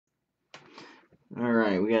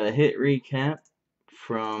Alright, we got a hit recap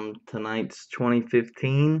from tonight's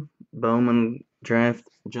 2015 Bowman Draft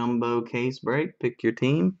Jumbo Case Break. Pick your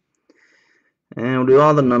team. And we'll do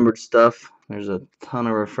all the numbered stuff. There's a ton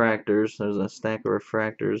of refractors. There's a stack of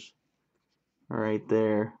refractors right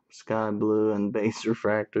there. Sky blue and base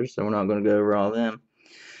refractors. So we're not going to go over all of them.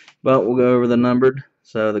 But we'll go over the numbered.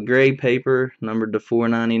 So the gray paper numbered to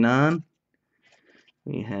 499.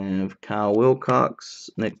 We have Kyle Wilcox,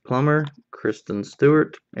 Nick Plummer, Kristen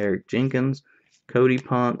Stewart, Eric Jenkins, Cody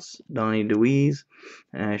Ponce, Donnie DeWeese,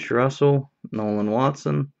 Ash Russell, Nolan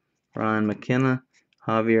Watson, Ryan McKenna,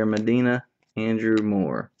 Javier Medina, Andrew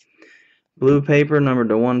Moore. Blue paper numbered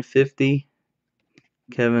to 150,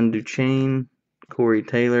 Kevin Duchesne, Corey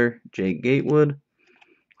Taylor, Jake Gatewood.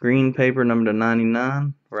 Green paper numbered to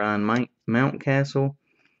 99, Ryan Mountcastle,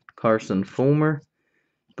 Carson Fulmer.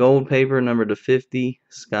 Gold paper numbered to 50,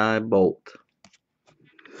 Sky Bolt.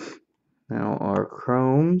 Now our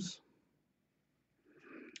chromes.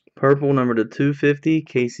 Purple number to 250,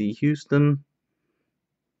 Casey Houston,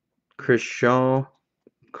 Chris Shaw,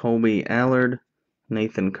 Colby Allard,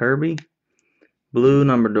 Nathan Kirby. Blue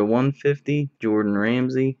number to 150, Jordan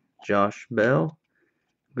Ramsey, Josh Bell.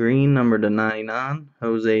 Green number to 99,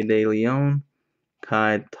 Jose De Leon,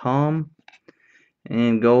 Kai Tom.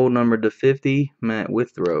 And gold number to 50, Matt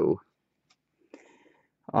Withrow.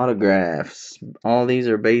 Autographs. All these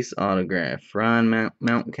are base autographs. Ryan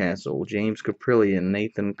Mountcastle, James Caprillion,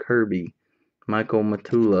 Nathan Kirby, Michael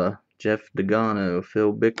Matula, Jeff Degano,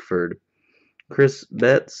 Phil Bickford, Chris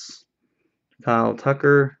Betts, Kyle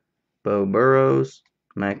Tucker, Bo Burrows,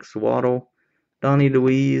 Max Waddle, Donnie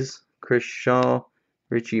DeWeese, Chris Shaw,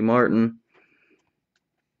 Richie Martin,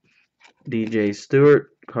 DJ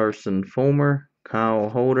Stewart, Carson Fulmer, Kyle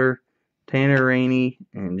Holder, Tanner Rainey,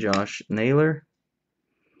 and Josh Naylor.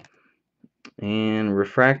 And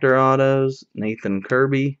refractor autos, Nathan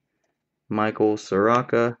Kirby, Michael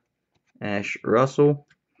Soraka, Ash Russell.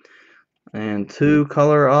 And two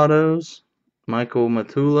color autos, Michael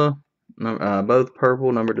Matula, both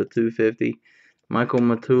purple, number to 250, Michael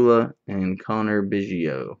Matula and Connor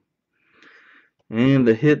Biggio. And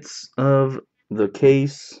the hits of the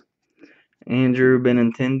case, Andrew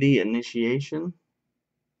Benintendi, initiation,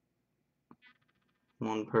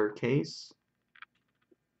 one per case.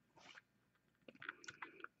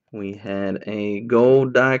 We had a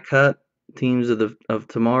gold die cut, teams of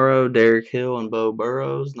tomorrow, Derek Hill and Bo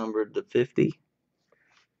Burrows, numbered to 50.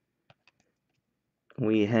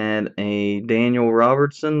 We had a Daniel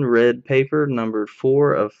Robertson red paper, numbered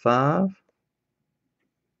 4 of 5.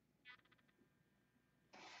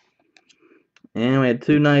 And we had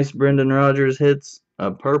two nice Brendan Rodgers hits, a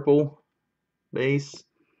purple base,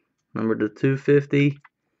 numbered to 250,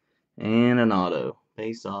 and an auto,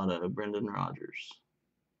 base auto, Brendan Rodgers.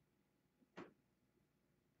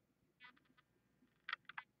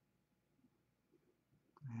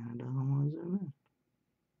 And I don't want to zoom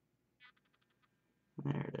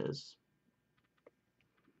in. There it is.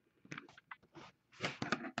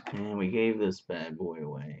 And we gave this bad boy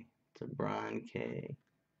away to Brian K.